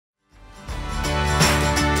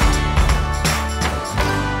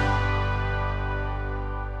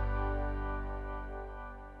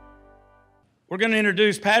going to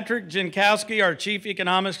introduce Patrick Jankowski, our Chief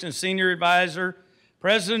Economist and Senior Advisor,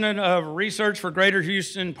 President of Research for Greater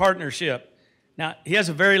Houston Partnership. Now, he has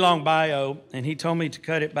a very long bio, and he told me to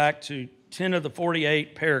cut it back to 10 of the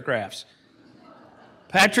 48 paragraphs.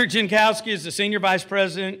 Patrick Jankowski is the Senior Vice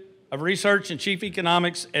President of Research and Chief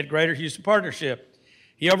Economics at Greater Houston Partnership.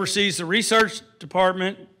 He oversees the research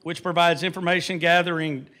department, which provides information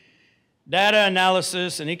gathering, data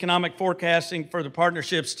analysis, and economic forecasting for the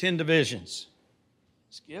partnership's 10 divisions.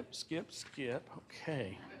 Skip.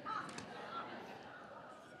 Okay.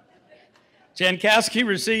 Jankowski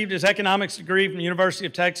received his economics degree from the University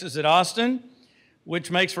of Texas at Austin,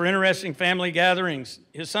 which makes for interesting family gatherings.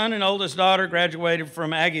 His son and oldest daughter graduated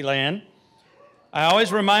from Aggieland. I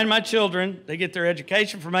always remind my children they get their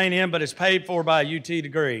education from A&M, but it's paid for by a UT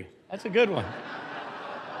degree. That's a good one.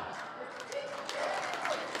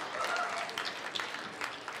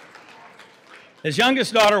 His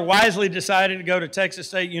youngest daughter wisely decided to go to Texas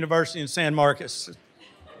State University in San Marcos.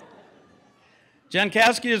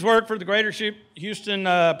 Jankowski has worked for the Greater Houston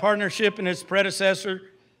Partnership and its predecessor,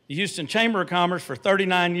 the Houston Chamber of Commerce, for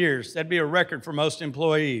 39 years. That'd be a record for most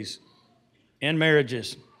employees and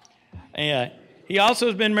marriages. He also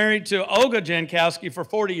has been married to Olga Jankowski for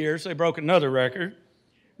 40 years. They broke another record,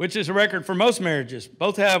 which is a record for most marriages.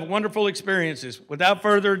 Both have wonderful experiences. Without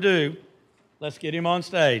further ado, let's get him on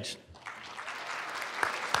stage.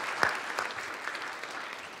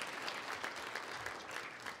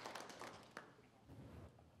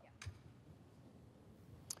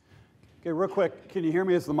 Okay, real quick, can you hear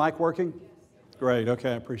me? Is the mic working? Great,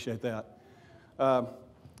 okay, I appreciate that.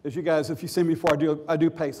 As you guys, if you see me before, I do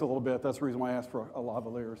pace a little bit. That's the reason why I asked for a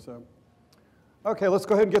lavalier. So, okay, let's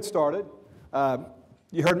go ahead and get started.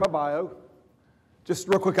 You heard my bio. Just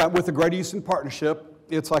real quick, I'm with the Greater Houston Partnership.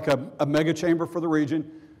 It's like a mega chamber for the region.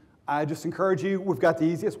 I just encourage you, we've got the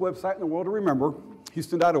easiest website in the world to remember,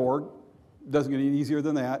 houston.org. Doesn't get any easier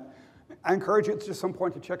than that. I encourage you at just some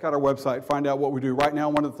point to check out our website, find out what we do. Right now,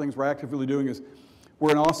 one of the things we're actively doing is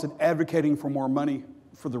we're in Austin advocating for more money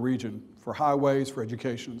for the region, for highways, for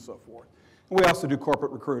education, and so forth. And we also do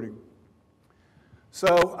corporate recruiting.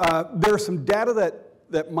 So there's some data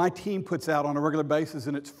that my team puts out on a regular basis,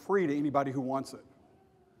 and it's free to anybody who wants it.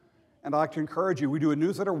 And I'd like to encourage you, we do a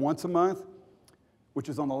newsletter once a month, which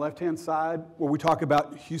is on the left-hand side, where we talk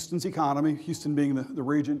about Houston's economy, Houston being the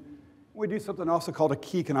region. We do something also called a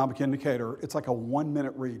key economic indicator. It's like a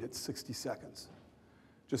 1-minute read. It's 60 seconds.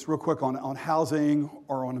 Just real quick on housing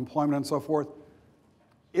or on employment and so forth.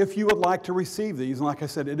 If you would like to receive these, and like I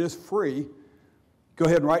said, it is free, go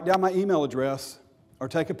ahead and write down my email address or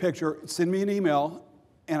take a picture, send me an email,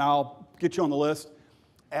 and I'll get you on the list.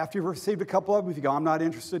 After you've received a couple of them, if you go, I'm not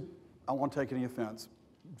interested, I won't take any offense.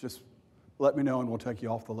 Just let me know and we'll take you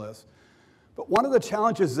off the list. But one of the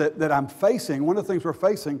challenges that I'm facing, one of the things we're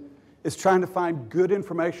facing, is trying to find good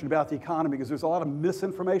information about the economy, because there's a lot of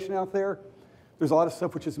misinformation out there. There's a lot of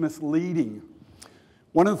stuff which is misleading.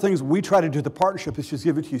 One of the things we try to do at the partnership is just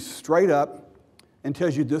give it to you straight up and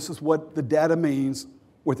tells you this is what the data means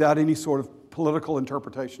without any sort of political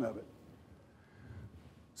interpretation of it.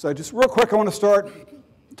 So just real quick, I want to start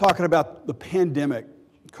talking about the pandemic,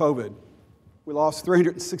 COVID. We lost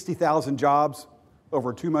 360,000 jobs over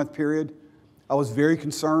a 2-month period. I was very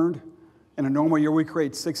concerned. In a normal year, we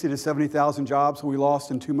create 60 to 70,000 jobs. We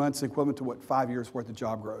lost in 2 months, equivalent to, 5 years worth of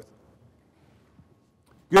job growth.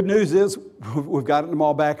 Good news is we've gotten them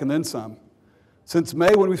all back and then some. Since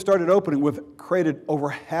May, when we started opening, we've created over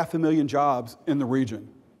 500,000 jobs in the region.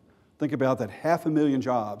 Think about that, 500,000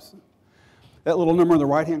 jobs. That little number in the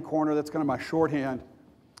right-hand corner, that's kind of my shorthand,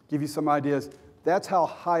 give you some ideas. That's how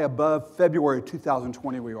high above February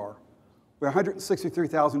 2020 we are. We're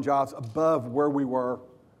 163,000 jobs above where we were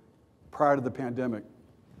prior to the pandemic.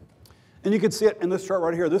 And you can see it in this chart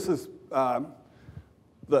right here. This is,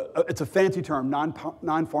 it's a fancy term,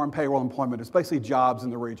 non-farm payroll employment. It's basically jobs in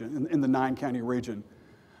the region, in the 9-county region.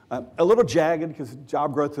 A little jagged because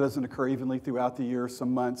job growth doesn't occur evenly throughout the year.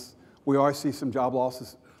 Some months we always see some job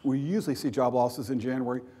losses. We usually see job losses in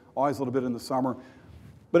January, always a little bit in the summer.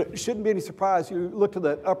 But it shouldn't be any surprise. You look to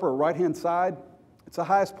the upper right-hand side, it's the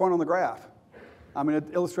highest point on the graph. I mean, it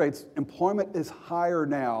illustrates employment is higher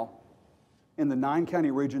now in the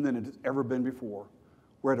 9-county region than it has ever been before.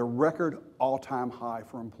 We're at a record all-time high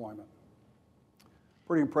for employment.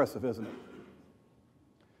 Pretty impressive, isn't it?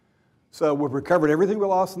 So we've recovered everything we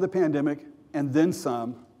lost in the pandemic and then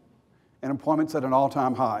some, and employment's at an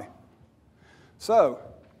all-time high. So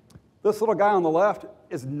this little guy on the left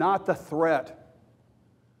is not the threat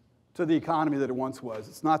to the economy that it once was.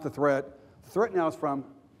 It's not the threat. The threat now is from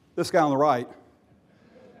this guy on the right.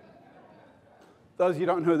 Those of you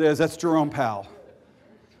who don't know who that is, that's Jerome Powell.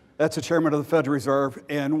 That's the chairman of the Federal Reserve.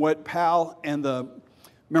 And what Powell and the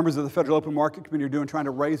members of the Federal Open Market Committee are doing, trying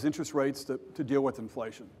to raise interest rates to deal with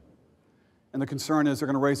inflation. And the concern is they're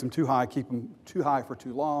going to raise them too high, keep them too high for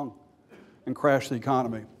too long, and crash the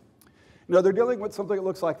economy. You know, they're dealing with something that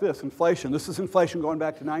looks like this, inflation. This is inflation going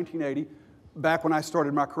back to 1980, back when I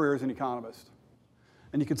started my career as an economist.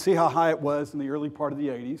 And you can see how high it was in the early part of the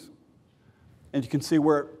 80s. And you can see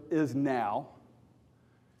where it is now.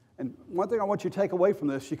 And one thing I want you to take away from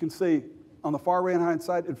this, you can see on the far right-hand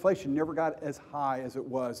side, inflation never got as high as it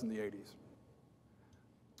was in the 80s.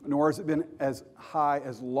 Nor has it been as high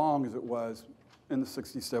as long as it was in the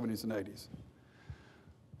 60s, 70s, and 80s.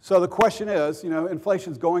 So the question is, you know,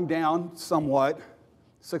 inflation's going down somewhat,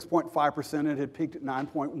 6.5%. It had peaked at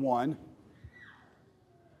 9.1.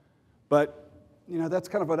 But, you know, that's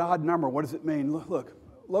kind of an odd number. What does it mean? Look,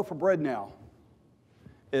 a loaf of bread now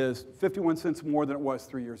is 51 cents more than it was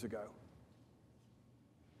 3 years ago.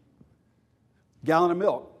 Gallon of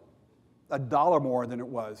milk, $1 more than it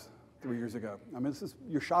was 3 years ago. I mean, this is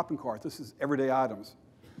your shopping cart. This is everyday items.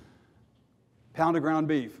 Pound of ground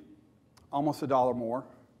beef, almost $1 more.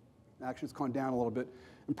 Actually, it's gone down a little bit.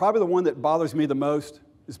 And probably the one that bothers me the most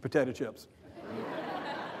is potato chips.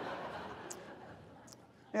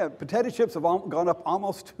 Yeah, potato chips have gone up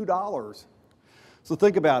almost $2. So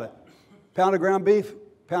think about it. Pound of ground beef,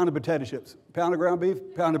 pound of potato chips. Pound of ground beef,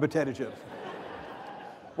 pound of potato chips.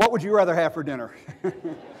 What would you rather have for dinner?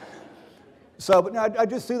 So, but I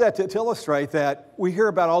just do that to illustrate that we hear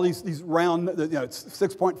about all these round, you know, it's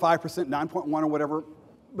 6.5%, 9.1 or whatever,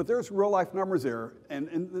 but there's real life numbers there,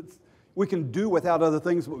 and we can do without other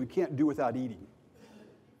things, but we can't do without eating.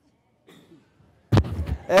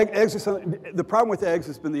 Eggs are something, the problem with eggs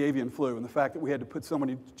has been the avian flu and the fact that we had to put so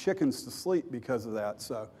many chickens to sleep because of that.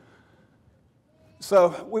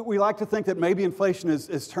 So we like to think that maybe inflation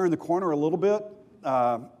has turned the corner a little bit.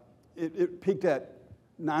 It peaked at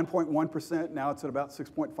 9.1%. Now it's at about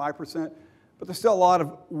 6.5%. But there's still a lot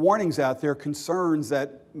of warnings out there, concerns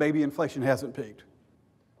that maybe inflation hasn't peaked.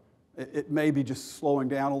 It may be just slowing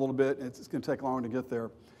down a little bit. It's going to take longer to get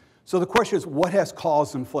there. So the question is, what has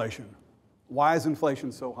caused inflation? Why is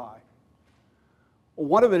inflation so high? Well,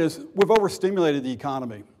 one of it is we've overstimulated the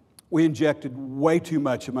economy. We injected way too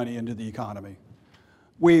much money into the economy.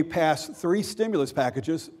 We passed 3 stimulus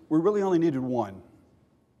packages. We really only needed 1.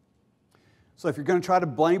 So if you're going to try to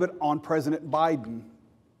blame it on President Biden,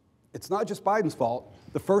 it's not just Biden's fault.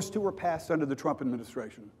 The first 2 were passed under the Trump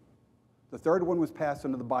administration. The third one was passed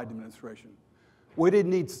under the Biden administration. We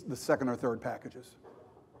didn't need the second or third packages.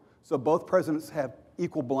 So both presidents have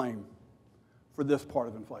equal blame for this part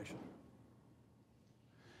of inflation.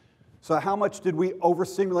 So how much did we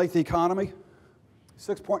overstimulate the economy?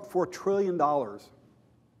 $6.4 trillion.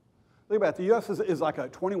 Think about it. The U.S. is like a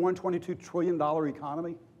 $21, $22 trillion economy.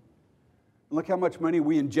 And look how much money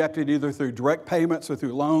we injected either through direct payments or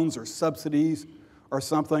through loans or subsidies or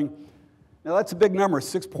something. Now that's a big number,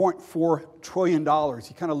 $6.4 trillion.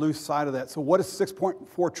 You kind of lose sight of that. So what is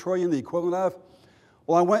 $6.4 trillion the equivalent of?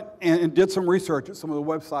 Well, I went and did some research at some of the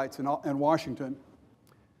websites in Washington.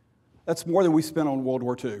 That's more than we spent on World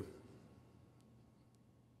War II.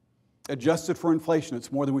 Adjusted for inflation,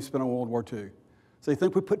 it's more than we spent on World War II. So you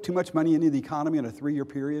think we put too much money into the economy in a 3-year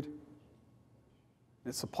period?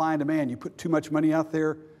 It's supply and demand. You put too much money out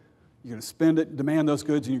there, you're going to spend it, demand those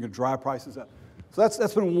goods, and you're going to drive prices up. So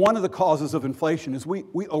that's been one of the causes of inflation is we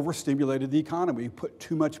overstimulated the economy. We put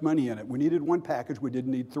too much money in it. We needed 1 package. We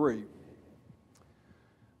didn't need 3.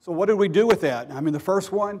 So what did we do with that? I mean, the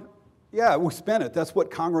first one, yeah, we spent it. That's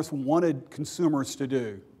what Congress wanted consumers to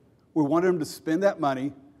do. We wanted them to spend that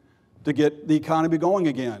money to get the economy going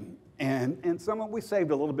again. And some of it we saved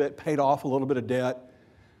a little bit, paid off a little bit of debt.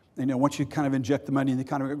 You know, once you kind of inject the money in the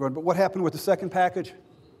economy, but what happened with the second package?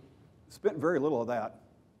 Spent very little of that.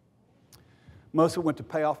 Most of it went to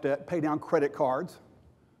pay off debt, pay down credit cards,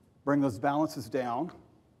 bring those balances down,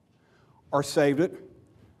 or saved it.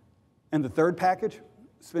 And the third package,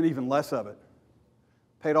 spent even less of it.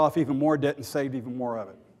 Paid off even more debt and saved even more of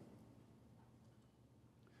it.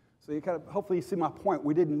 So you kind of, hopefully you see my point.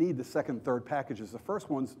 We didn't need the second and third packages. The first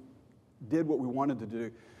ones did what we wanted to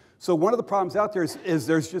do. So one of the problems out there is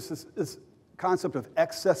there's just this concept of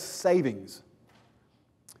excess savings.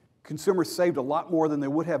 Consumers saved a lot more than they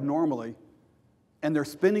would have normally, and they're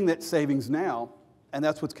spending that savings now, and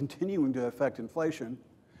that's what's continuing to affect inflation.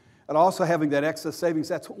 And also having that excess savings,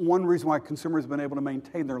 that's one reason why consumers have been able to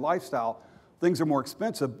maintain their lifestyle. Things are more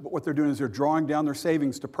expensive, but what they're doing is they're drawing down their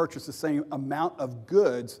savings to purchase the same amount of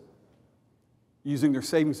goods, using their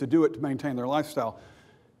savings to do it to maintain their lifestyle.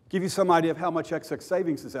 Give you some idea of how much excess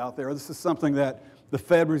savings is out there. This is something that the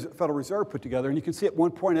Federal Reserve put together, and you can see at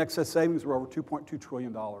one point excess savings were over $2.2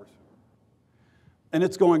 trillion. And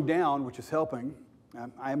it's going down, which is helping.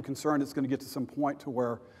 I am concerned it's going to get to some point to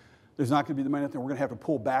where there's not going to be the money out there. We're going to have to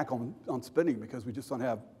pull back on spending because we just don't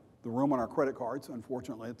have the room on our credit cards,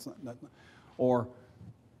 unfortunately, or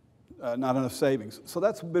not enough savings. So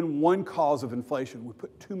that's been one cause of inflation. We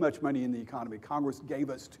put too much money in the economy. Congress gave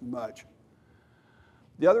us too much.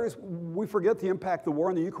 The other is we forget the impact the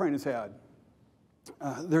war in the Ukraine has had.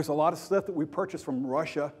 There's a lot of stuff that we purchased from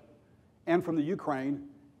Russia and from the Ukraine,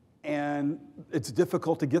 and it's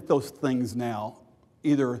difficult to get those things now,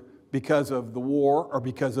 either because of the war or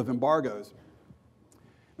because of embargoes.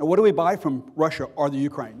 Now, what do we buy from Russia or the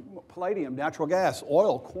Ukraine? Palladium, natural gas,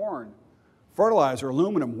 oil, corn, fertilizer,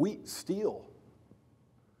 aluminum, wheat, steel.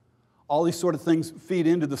 All these sort of things feed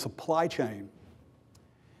into the supply chain.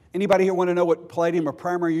 Anybody here want to know what palladium or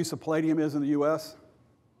primary use of palladium is in the U.S.?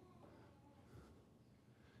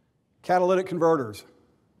 Catalytic converters.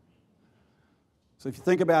 So if you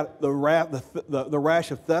think about the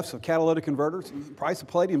rash of thefts of catalytic converters, the price of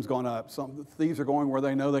palladium's gone up. Some thieves are going where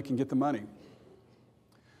they know they can get the money.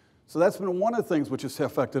 So that's been one of the things which has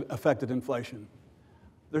affected inflation.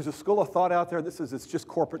 There's a school of thought out there that says it's just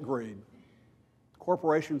corporate greed.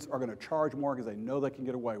 Corporations are going to charge more because they know they can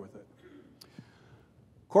get away with it.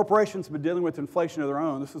 Corporations have been dealing with inflation of their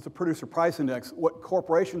own. This is the Producer Price Index. What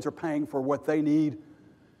corporations are paying for what they need,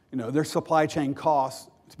 their supply chain costs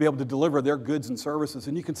to be able to deliver their goods and services.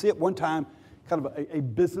 And you can see at one time, kind of a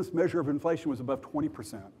business measure of inflation was above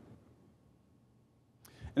 20%.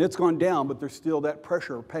 And it's gone down, but there's still that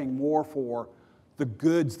pressure of paying more for the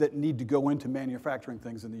goods that need to go into manufacturing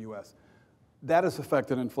things in the U.S. That has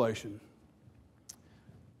affected inflation.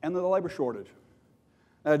 And the labor shortage.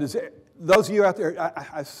 Those of you out there,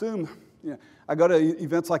 I assume, I go to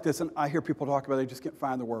events like this and I hear people talk about they just can't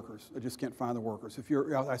find the workers. They just can't find the workers.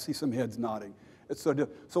 I see some heads nodding.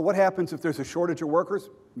 So what happens if there's a shortage of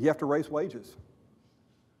workers? You have to raise wages.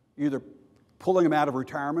 You're either pulling them out of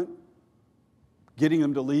retirement, getting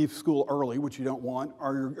them to leave school early, which you don't want,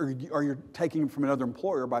 or you're taking them from another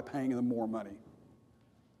employer by paying them more money.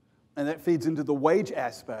 And that feeds into the wage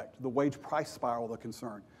aspect, the wage price spiral, the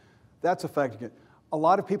concern. That's affecting it. A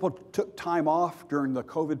lot of people took time off during the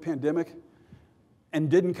COVID pandemic and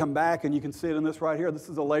didn't come back, and you can see it in this right here. This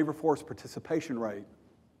is a labor force participation rate.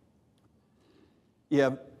 You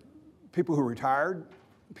have people who retired,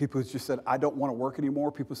 people who just said, I don't want to work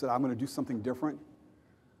anymore, people said, I'm going to do something different.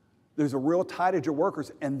 There's a real tidage of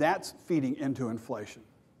workers, and that's feeding into inflation.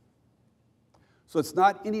 So it's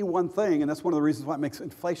not any one thing, and that's one of the reasons why it makes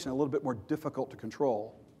inflation a little bit more difficult to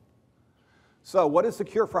control. So what is the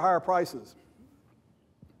cure for higher prices?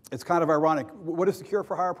 It's kind of ironic. What is the cure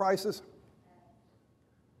for higher prices?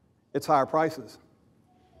 It's higher prices.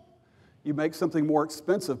 You make something more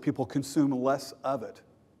expensive, people consume less of it.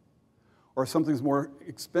 Or if something's more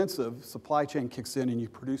expensive, supply chain kicks in and you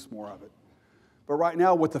produce more of it. But right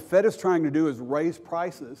now, what the Fed is trying to do is raise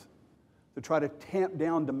prices to try to tamp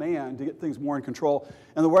down demand to get things more in control.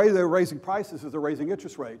 And the way they're raising prices is they're raising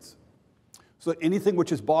interest rates. So that anything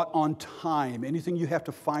which is bought on time, anything you have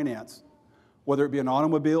to finance, whether it be an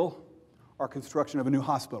automobile or construction of a new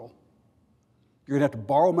hospital, you're going to have to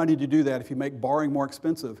borrow money to do that. If you make borrowing more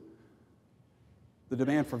expensive, the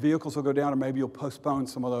demand for vehicles will go down, or maybe you'll postpone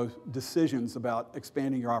some of those decisions about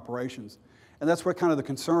expanding your operations. And that's where kind of the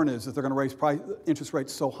concern is, that they're going to raise interest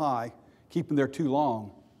rates so high, keep them there too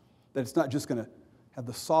long, that it's not just going to have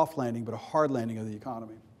the soft landing, but a hard landing of the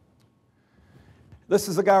economy. This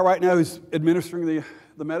is a guy right now who's administering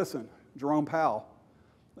the medicine, Jerome Powell.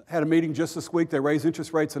 Had a meeting just this week. They raised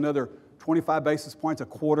interest rates another 25 basis points,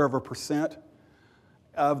 0.25%.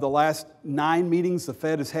 Of the last 9 meetings the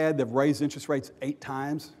Fed has had, they've raised interest rates 8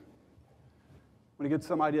 times. Want to get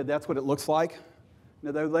some idea, that's what it looks like.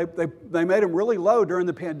 Now, they made them really low during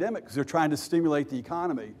the pandemic because they're trying to stimulate the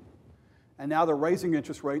economy. And now they're raising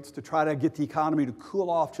interest rates to try to get the economy to cool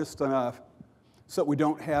off just enough so that we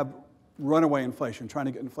don't have runaway inflation, trying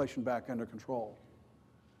to get inflation back under control.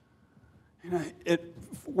 It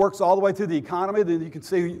works all the way through the economy. Then you can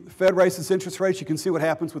see the Fed raises interest rates. You can see what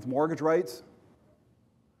happens with mortgage rates.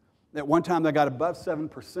 At one time, they got above 7%,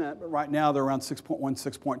 but right now they're around 6.1,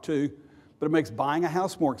 6.2. But it makes buying a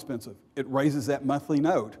house more expensive. It raises that monthly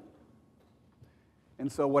note. And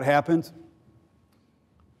so what happens?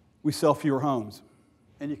 We sell fewer homes.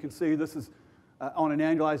 And you can see this is on an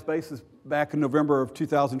annualized basis. Back in November of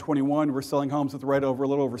 2021, we're selling homes at the rate of a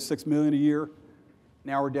little over $6 million a year.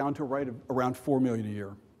 Now we're down to a rate of around $4 million a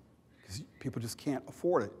year because people just can't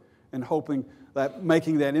afford it. and hoping that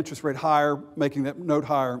making that interest rate higher, making that note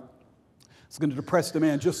higher, is going to depress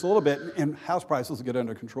demand just a little bit and house prices will get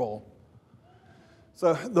under control.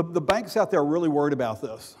 So the banks out there are really worried about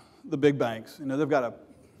this, the big banks. You know, they've got a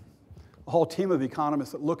whole team of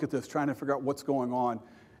economists that look at this trying to figure out what's going on.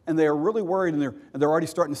 And they are really worried, and they're already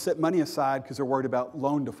starting to set money aside because they're worried about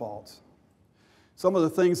loan defaults. Some of the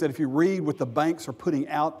things that if you read what the banks are putting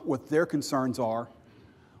out, what their concerns are,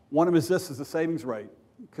 one of them is this, is the savings rate,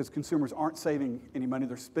 because consumers aren't saving any money.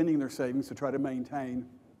 They're spending their savings to try to maintain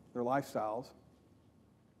their lifestyles.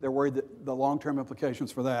 They're worried that the long-term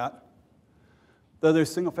implications for that. Though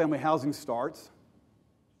there's single-family housing starts.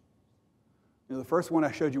 You know, the first one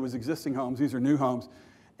I showed you was existing homes. These are new homes.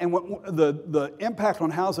 And the impact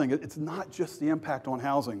on housing, it's not just the impact on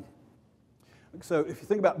housing. So if you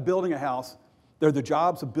think about building a house, there are the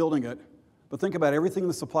jobs of building it, but think about everything in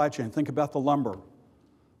the supply chain. Think about the lumber.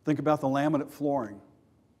 Think about the laminate flooring.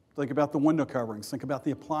 Think about the window coverings. Think about the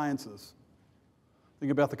appliances.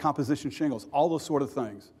 Think about the composition shingles, all those sort of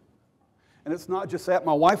things. And it's not just that.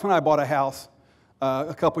 My wife and I bought a house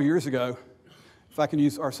a couple years ago, if I can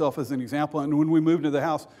use ourselves as an example. And when we moved into the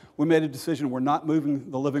house, we made a decision. We're not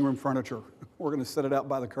moving the living room furniture. We're going to set it out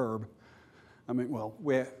by the curb. I mean, well,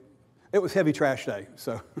 it was heavy trash day,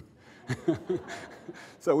 so.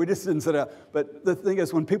 So we just didn't set it out. But the thing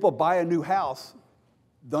is, when people buy a new house,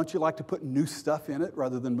 don't you like to put new stuff in it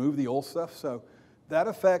rather than move the old stuff? So that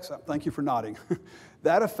affects, thank you for nodding,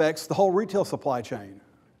 that affects the whole retail supply chain.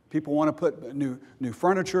 People want to put new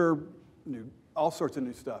furniture, all sorts of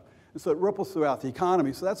new stuff. And so it ripples throughout the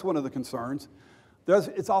economy. So that's one of the concerns.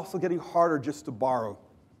 It's also getting harder just to borrow,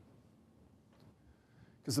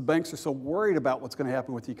 because the banks are so worried about what's going to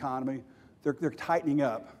happen with the economy. They're tightening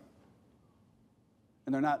up.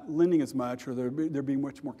 And they're not lending as much, or they're being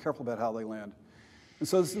much more careful about how they lend. And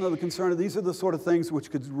so this is another concern. These are the sort of things which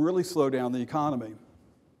could really slow down the economy.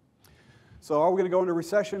 So are we going to go into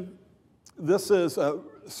recession? This is a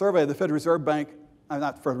survey of the Federal Reserve Bank,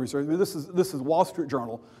 not Federal Reserve, I mean, this is Wall Street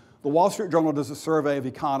Journal. The Wall Street Journal does a survey of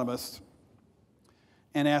economists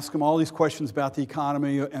and asks them all these questions about the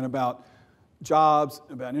economy and about jobs,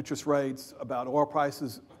 about interest rates, about oil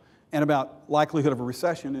prices, and about likelihood of a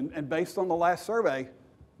recession. And based on the last survey,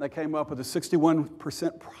 they came up with a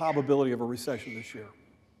 61% probability of a recession this year.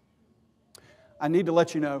 I need to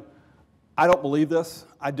let you know, I don't believe this.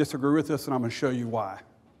 I disagree with this, and I'm going to show you why.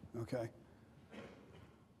 Okay?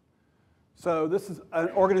 So this is an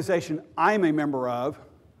organization I'm a member of,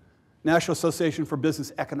 National Association for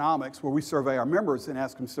Business Economics, where we survey our members and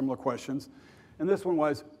ask them similar questions. And this one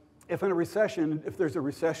was, if there's a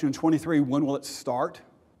recession in 23, when will it start?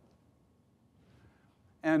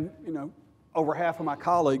 And, you know, over half of my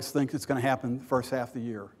colleagues think it's going to happen the first half of the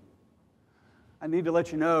year. I need to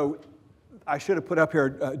let you know, I should have put up here,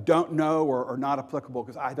 don't know or not applicable,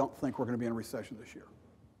 because I don't think we're going to be in a recession this year.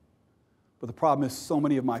 But the problem is so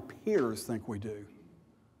many of my peers think we do.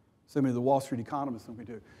 So many of the Wall Street economists think we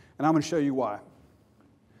do. And I'm going to show you why.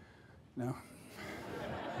 You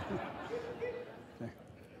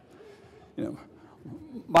know,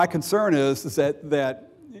 my concern is that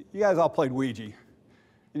you guys all played Ouija.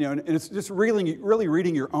 You know, and it's just really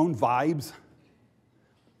reading your own vibes.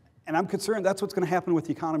 And I'm concerned that's what's going to happen with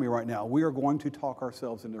the economy right now. We are going to talk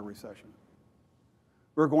ourselves into a recession.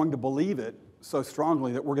 We're going to believe it so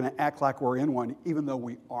strongly that we're going to act like we're in one, even though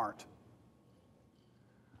we aren't.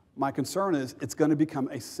 My concern is it's going to become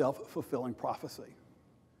a self-fulfilling prophecy.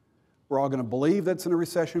 We're all going to believe that's in a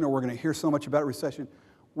recession, or we're going to hear so much about a recession,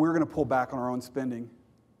 we're going to pull back on our own spending,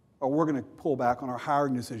 or we're going to pull back on our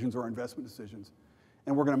hiring decisions or our investment decisions.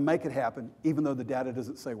 And we're going to make it happen, even though the data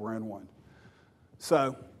doesn't say we're in one.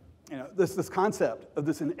 So, you know, this concept of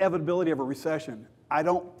this inevitability of a recession, I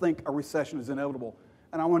don't think a recession is inevitable.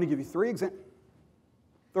 And I want to give you three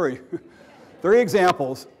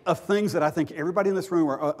examples of things that I think everybody in this room,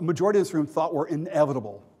 or a majority in this room, thought were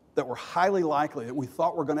inevitable, that were highly likely, that we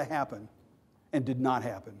thought were going to happen, and did not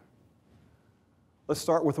happen. Let's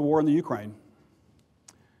start with the war in the Ukraine.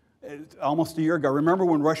 Almost a year ago, remember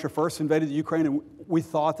when Russia first invaded the Ukraine, and we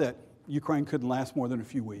thought that Ukraine couldn't last more than a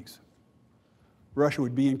few weeks. Russia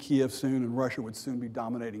would be in Kiev soon, and Russia would soon be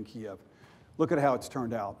dominating Kiev. Look at how it's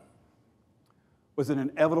turned out. Was it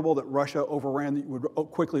inevitable that Russia would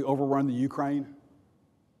quickly overrun the Ukraine?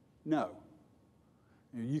 No.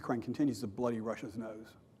 You know, Ukraine continues to bloody Russia's nose.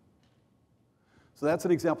 So that's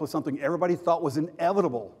an example of something everybody thought was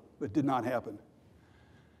inevitable, but did not happen.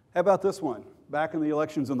 How about this one? Back in the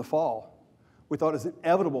elections in the fall, we thought it was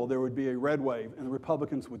inevitable there would be a red wave, and the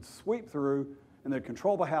Republicans would sweep through, and they'd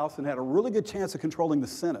control the House and had a really good chance of controlling the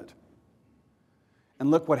Senate. And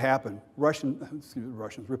look what happened.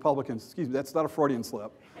 Republicans, excuse me, that's not a Freudian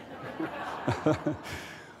slip.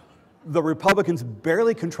 The Republicans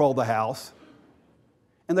barely controlled the House,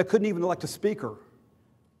 and they couldn't even elect a speaker.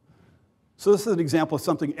 So this is an example of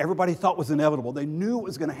something everybody thought was inevitable. They knew it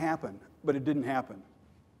was going to happen, but it didn't happen.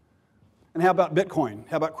 And how about Bitcoin?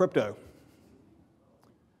 How about crypto?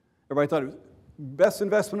 Everybody thought it was the best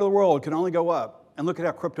investment in the world, can only go up. And look at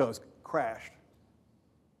how crypto has crashed.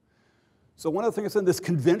 So one of the things in this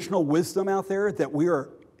conventional wisdom out there that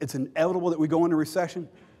it's inevitable that we go into recession,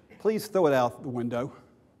 please throw it out the window.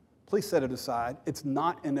 Please set it aside. It's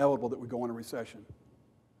not inevitable that we go into recession.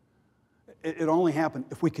 It only happened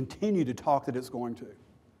if we continue to talk that it's going to.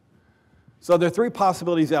 So there are three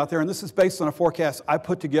possibilities out there, and this is based on a forecast I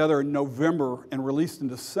put together in November and released in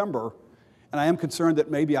December, and I am concerned that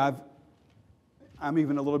maybe I'm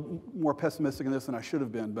even a little more pessimistic in this than I should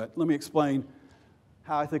have been, but let me explain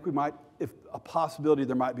how I think if a possibility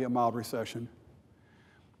there might be a mild recession.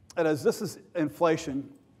 And as this is inflation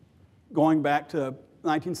going back to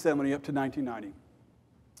 1970 up to 1990.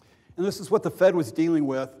 And this is what the Fed was dealing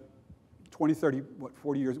with 20, 30,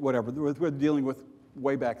 40 years, whatever, we're dealing with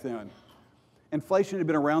way back then. Inflation had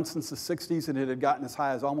been around since the 60s, and it had gotten as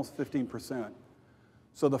high as almost 15%.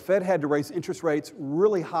 So the Fed had to raise interest rates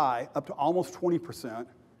really high, up to almost 20%,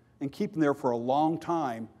 and keep them there for a long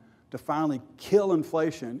time to finally kill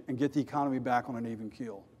inflation and get the economy back on an even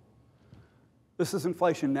keel. This is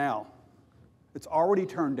inflation now. It's already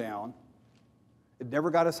turned down. It never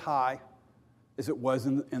got as high as it was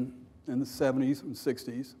in the 70s and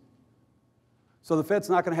 60s. So the Fed's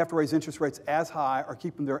not going to have to raise interest rates as high or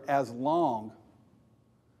keep them there as long.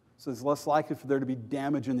 So it's less likely for there to be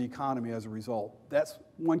damage in the economy as a result. That's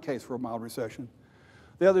one case for a mild recession.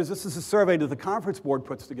 The other is, this is a survey that the Conference Board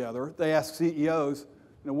puts together. They ask CEOs,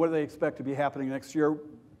 what do they expect to be happening next year?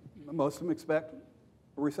 Most of them expect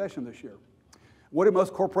a recession this year. What do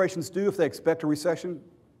most corporations do if they expect a recession?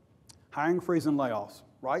 Hiring freeze and layoffs,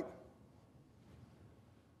 right?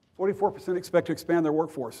 44% expect to expand their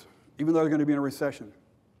workforce, even though they're going to be in a recession.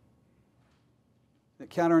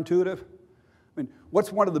 Isn't it counterintuitive? I mean,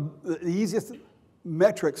 what's one of the easiest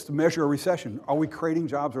metrics to measure a recession? Are we creating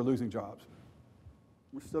jobs or losing jobs?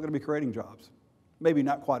 We're still going to be creating jobs. Maybe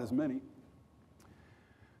not quite as many.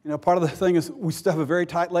 Part of the thing is we still have a very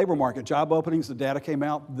tight labor market. Job openings, the data came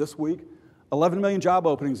out this week. 11 million job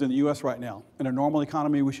openings in the U.S. right now. In a normal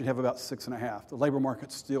economy, we should have about 6.5. The labor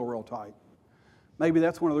market's still real tight. Maybe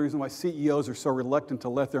that's one of the reasons why CEOs are so reluctant to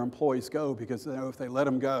let their employees go, because they know if they let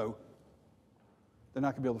them go, they're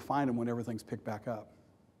not going to be able to find them when everything's picked back up.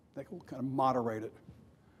 They can kind of moderate it.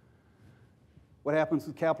 What happens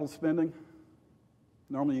with capital spending?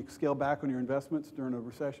 Normally you scale back on your investments during a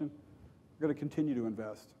recession. You're going to continue to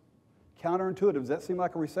invest. Counterintuitive. Does that seem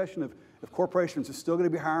like a recession if corporations are still going to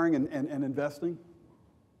be hiring and investing?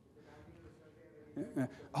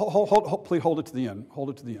 Please hold it to the end. Hold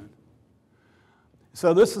it to the end.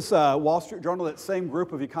 So this is Wall Street Journal, that same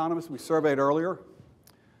group of economists we surveyed earlier.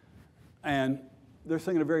 And they're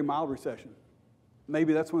saying a very mild recession.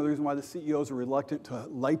 Maybe that's one of the reasons why the CEOs are reluctant to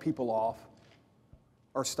lay people off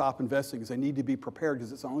or stop investing, because they need to be prepared,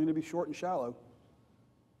 because it's only going to be short and shallow.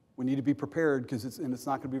 We need to be prepared, because it's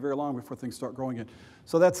not going to be very long before things start growing again.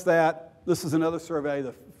 So that's that. This is another survey,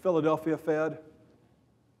 the Philadelphia Fed,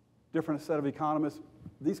 different set of economists.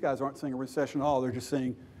 These guys aren't seeing a recession at all. They're just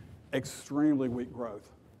seeing extremely weak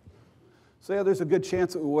growth. So yeah, there's a good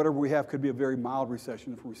chance that whatever we have could be a very mild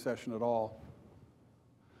recession, if a recession at all.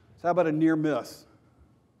 So how about a near miss?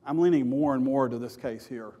 I'm leaning more and more to this case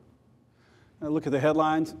here. Now look at the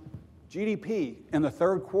headlines. GDP in the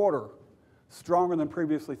third quarter, stronger than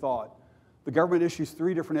previously thought. The government issues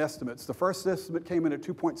three different estimates. The first estimate came in at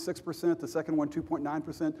 2.6%, the second one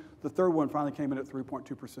 2.9%, the third one finally came in at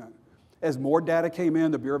 3.2%. As more data came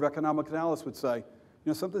in, the Bureau of Economic Analysis would say,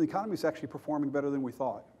 the economy is actually performing better than we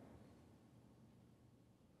thought.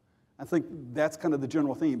 I think that's kind of the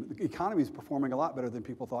general theme. The economy is performing a lot better than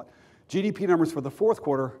people thought. GDP numbers for the fourth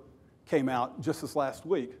quarter came out just this last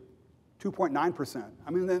week, 2.9%.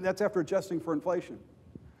 I mean, that's after adjusting for inflation.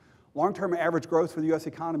 Long-term average growth for the U.S.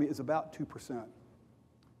 economy is about 2%.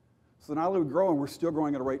 So not only are we growing, we're still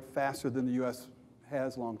growing at a rate faster than the U.S.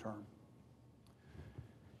 has long-term.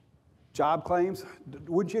 Job claims,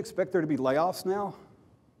 wouldn't you expect there to be layoffs now?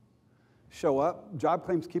 Show up. Job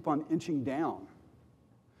claims keep on inching down.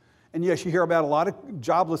 And yes, you hear about a lot of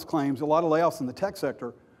jobless claims, a lot of layoffs in the tech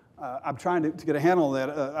sector. I'm trying to get a handle on that.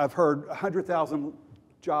 I've heard 100,000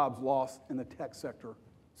 jobs lost in the tech sector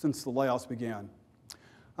since the layoffs began.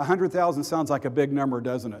 100,000 sounds like a big number,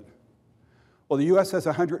 doesn't it? Well, the U.S. has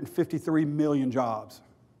 153 million jobs.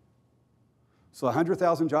 So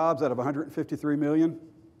 100,000 jobs out of 153 million.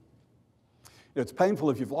 It's painful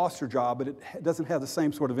if you've lost your job, but it doesn't have the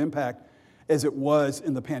same sort of impact as it was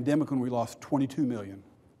in the pandemic when we lost 22 million.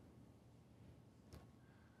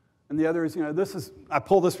 And the other is, I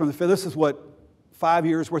pulled this from the Fed. This is what 5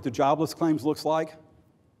 years worth of jobless claims looks like.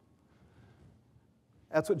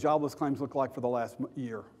 That's what jobless claims look like for the last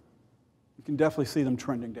year. You can definitely see them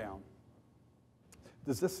trending down.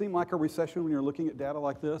 Does this seem like a recession when you're looking at data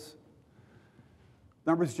like this?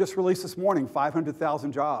 Numbers just released this morning,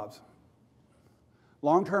 500,000 jobs.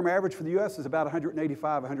 Long-term average for the U.S. is about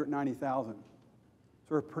 185, 190,000. So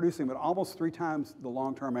we're producing about almost 3 times the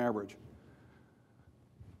long-term average.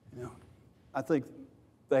 I think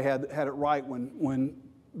they had it right when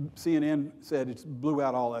CNN said it blew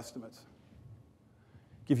out all estimates.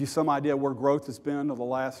 Give you some idea where growth has been over the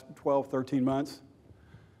last 12, 13 months.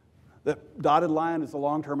 That dotted line is the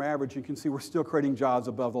long-term average. You can see we're still creating jobs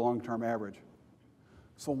above the long-term average.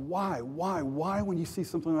 So why when you see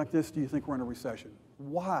something like this do you think we're in a recession?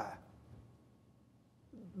 Why?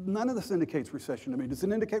 None of this indicates recession to me. Does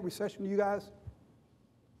it indicate recession to you guys?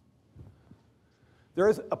 There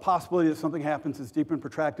is a possibility that something happens that's deep and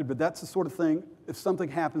protracted, but that's the sort of thing, if something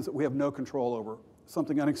happens that we have no control over,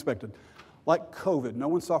 something unexpected, like COVID. No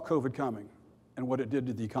one saw COVID coming and what it did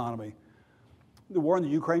to the economy. The war in the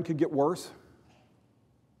Ukraine could get worse.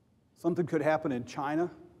 Something could happen in China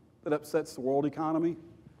that upsets the world economy.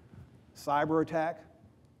 Cyber attack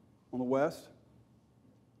on the West.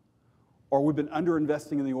 Or we've been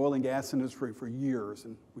underinvesting in the oil and gas industry for years,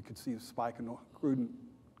 and we could see a spike in crude and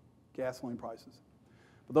gasoline prices.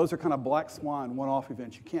 But those are kind of black swan, one-off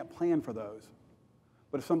events. You can't plan for those.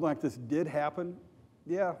 But if something like this did happen,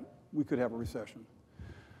 yeah, we could have a recession.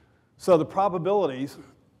 So the probabilities,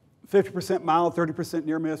 50% mild, 30%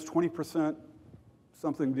 near miss, 20%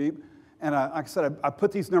 something deep. And like I said, I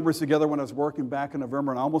put these numbers together when I was working back in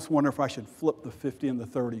November, and I almost wonder if I should flip the 50 and the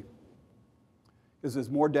 30. Because as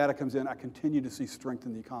more data comes in, I continue to see strength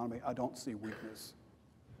in the economy. I don't see weakness.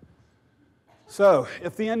 So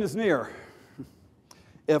if the end is near,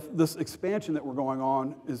 if this expansion that we're going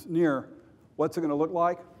on is near, what's it going to look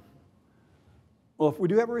like? Well, if we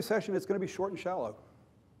do have a recession, it's going to be short and shallow.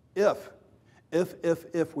 If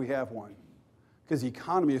we have one. Because the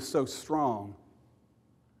economy is so strong.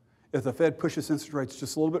 If the Fed pushes interest rates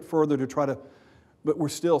just a little bit further to try to, but we're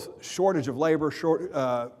still shortage of labor,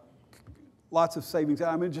 lots of savings.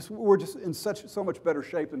 I mean, we're just in so much better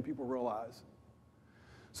shape than people realize.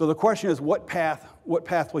 So the question is, what path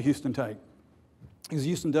will Houston take? Because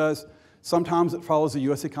Houston does, sometimes it follows the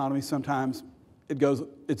U.S. economy, sometimes it goes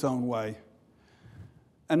its own way.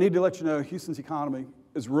 I need to let you know, Houston's economy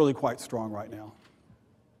is really quite strong right now.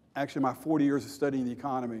 Actually, my 40 years of studying the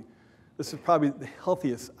economy, this is probably the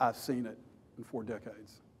healthiest I've seen it in 4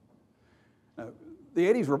 decades. Now, the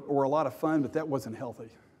 80s were a lot of fun, but that wasn't healthy.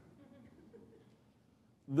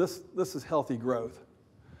 This is healthy growth.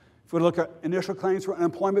 If we look at initial claims for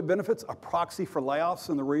unemployment benefits, a proxy for layoffs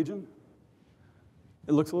in the region,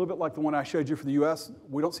 it looks a little bit like the one I showed you for the U.S.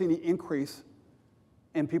 We don't see any increase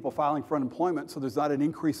in people filing for unemployment, so there's not an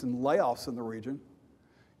increase in layoffs in the region.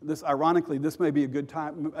 Ironically, this may be a good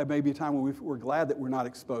time, it may be a time when we're glad that we're not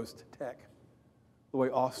exposed to tech the way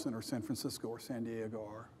Austin or San Francisco or San Diego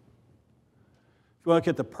are. If you look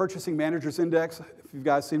at the Purchasing Managers Index, if you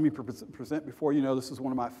guys seen me present before, you know this is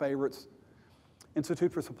one of my favorites.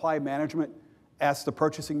 Institute for Supply Management asks the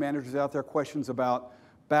purchasing managers out there questions about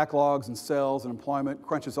backlogs and sales and employment,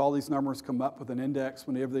 crunches all these numbers, come up with an index.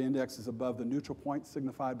 Whenever the index is above the neutral point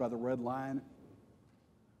signified by the red line,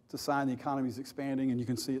 it's a sign the economy is expanding, and you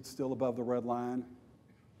can see it's still above the red line.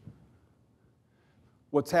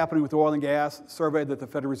 What's happening with oil and gas? Survey that the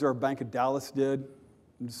Federal Reserve Bank of Dallas did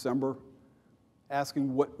in December,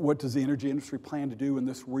 asking what does the energy industry plan to do in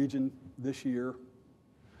this region this year.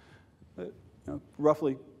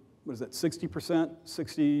 Roughly, what is that, 60%,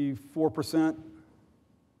 64%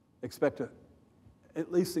 expect to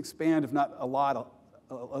at least expand, if not a lot,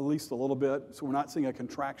 at least a little bit. So we're not seeing a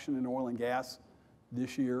contraction in oil and gas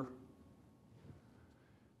this year.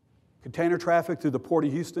 Container traffic through the Port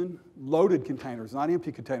of Houston, loaded containers, not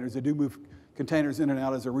empty containers. They do move containers in and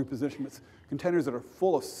out as they're repositioned, but containers that are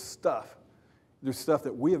full of stuff. There's stuff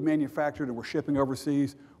that we have manufactured and we're shipping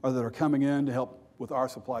overseas or that are coming in to help with our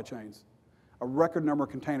supply chains. A record number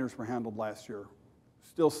of containers were handled last year.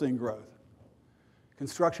 Still seeing growth.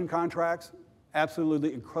 Construction contracts,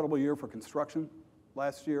 absolutely incredible year for construction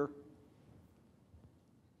last year.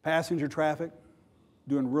 Passenger traffic,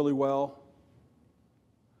 doing really well.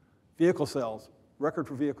 Vehicle sales, record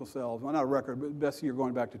for vehicle sales. Well, not a record, but best year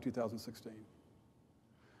going back to 2016.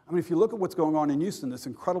 I mean, if you look at what's going on in Houston, this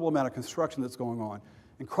incredible amount of construction that's going on,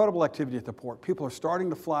 incredible activity at the port. People are starting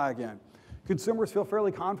to fly again. Consumers feel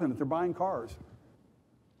fairly confident they're buying cars.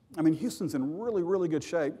 I mean, Houston's in really, really good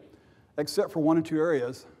shape, except for one or two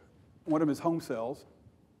areas. One of them is home sales,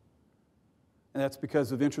 and that's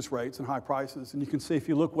because of interest rates and high prices. And you can see if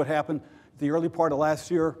you look what happened the early part of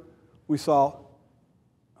last year, we saw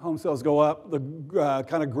home sales go up. The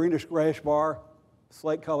kind of greenish-grayish bar,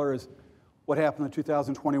 slate color, is what happened in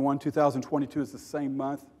 2021. 2022 is the same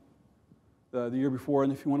month, the year before.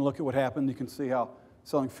 And if you want to look at what happened, you can see how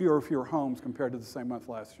selling fewer and fewer homes compared to the same month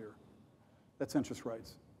last year. That's interest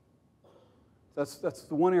rates. That's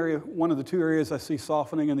the one area, one of the two areas I see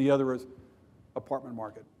softening, and the other is apartment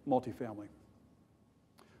market, multifamily.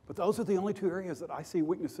 But those are the only two areas that I see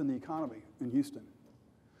weakness in the economy in Houston.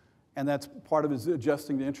 And that's part of it is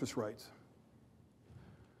adjusting to interest rates.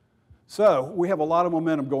 So we have a lot of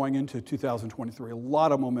momentum going into 2023, a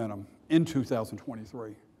lot of momentum in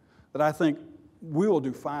 2023 that I think we will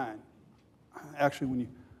do fine. Actually, when you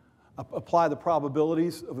apply the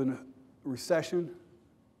probabilities of a recession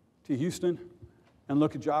to Houston and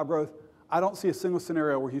look at job growth, I don't see a single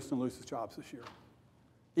scenario where Houston loses jobs this year.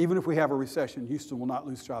 Even if we have a recession, Houston will not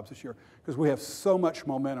lose jobs this year because we have so much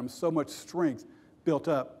momentum, so much strength built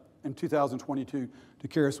up in 2022 to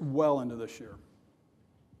carry us well into this year.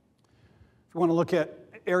 If you want to look at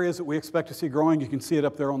areas that we expect to see growing, you can see it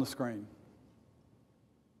up there on the screen.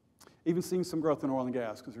 Even seeing some growth in oil and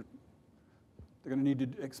gas because they're going to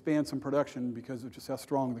need to expand some production because of just how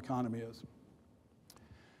strong the economy is.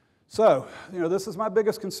 So, this is my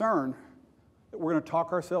biggest concern, that we're going to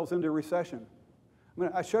talk ourselves into a recession. I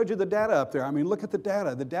mean, I showed you the data up there. I mean, look at the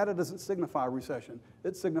data. The data doesn't signify recession.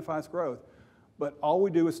 It signifies growth. But all we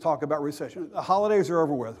do is talk about recession. The holidays are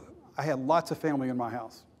over with. I had lots of family in my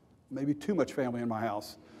house, maybe too much family in my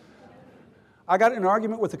house. I got in an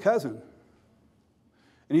argument with a cousin.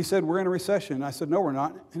 And he said, we're in a recession. And I said, no, we're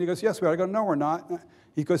not. And he goes, yes, we are. I go, no, we're not.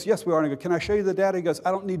 He goes, yes, we are. And I go, can I show you the data? He goes,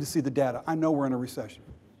 I don't need to see the data. I know we're in a recession.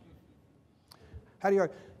 How do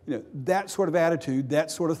you that sort of attitude, that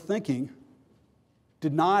sort of thinking,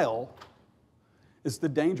 denial is the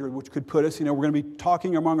danger which could put us, we're going to be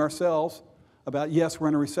talking among ourselves about, yes, we're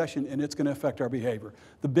in a recession, and it's going to affect our behavior.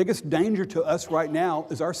 The biggest danger to us right now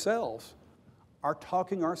is ourselves, our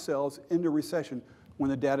talking ourselves into recession when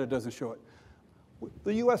the data doesn't show it.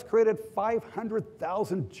 The U.S. created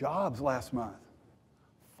 500,000 jobs last month.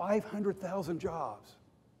 500,000 jobs.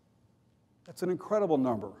 That's an incredible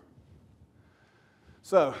number.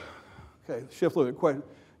 So, okay, shift a little bit. Question.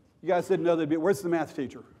 You guys didn't know they'd be, where's the math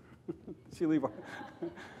teacher? Did she leave?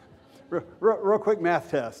 Real quick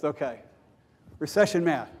math test, okay. Recession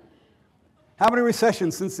math. How many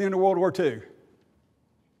recessions since the end of World War II?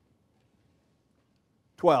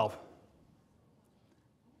 12.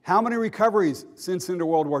 How many recoveries since the end of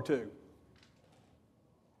World War II?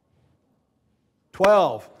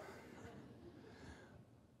 12.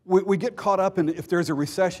 We get caught up in, if there's a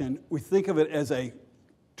recession, we think of it as a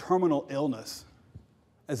terminal illness,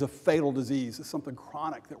 as a fatal disease, as something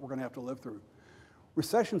chronic that we're going to have to live through.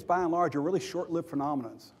 Recessions, by and large, are really short-lived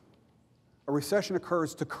phenomena. A recession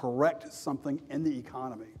occurs to correct something in the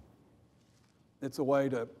economy. It's a way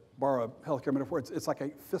to borrow a healthcare metaphor. It's like a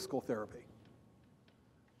fiscal therapy.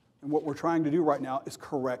 And what we're trying to do right now is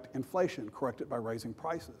correct inflation, correct it by raising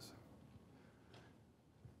prices.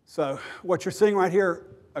 So what you're seeing right here,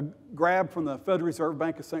 a grab from the Federal Reserve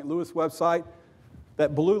Bank of St. Louis website,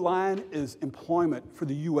 that blue line is employment for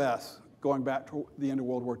the U.S. going back to the end of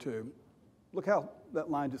World War II. Look how that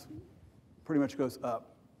line just pretty much goes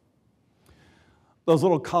up. Those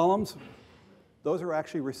little columns, those are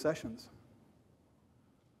actually recessions.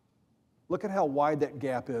 Look at how wide that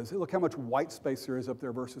gap is. Look how much white space there is up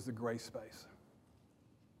there versus the gray space.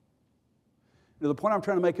 The point I'm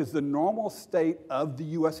trying to make is the normal state of the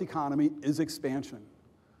U.S. economy is expansion.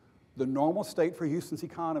 The normal state for Houston's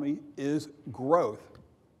economy is growth.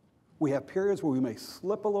 We have periods where we may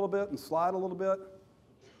slip a little bit and slide a little bit,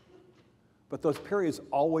 but those periods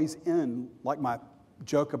always end, like my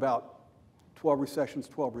joke about 12 recessions,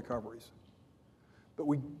 12 recoveries. But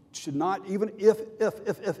we should not, even if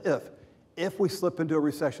we slip into a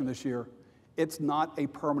recession this year, it's not a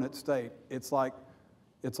permanent state. It's like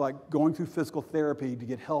going through physical therapy to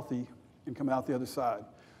get healthy and come out the other side.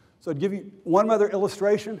 So to give you one other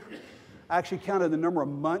illustration, I actually counted the number of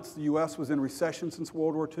months the U.S. was in recession since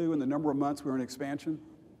World War II and the number of months we were in expansion.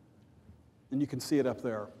 And you can see it up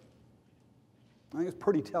there. I think it's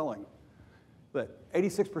pretty telling that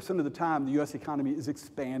 86% of the time the U.S. economy is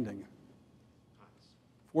expanding.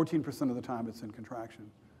 14% of the time it's in contraction.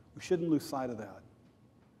 We shouldn't lose sight of that.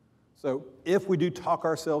 So if we do talk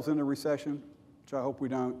ourselves into recession, which I hope we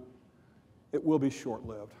don't, it will be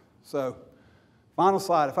short-lived. So final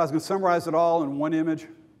slide. If I was going to summarize it all in one image,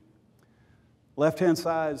 left-hand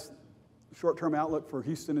side is short-term outlook for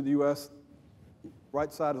Houston and the U.S.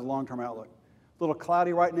 Right side is long-term outlook. A little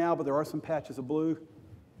cloudy right now, but there are some patches of blue.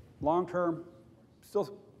 Long-term,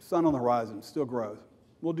 still sun on the horizon, still growth.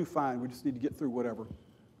 We'll do fine. We just need to get through whatever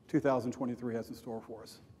 2023 has in store for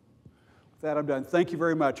us. With that, I'm done. Thank you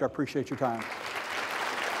very much. I appreciate your time.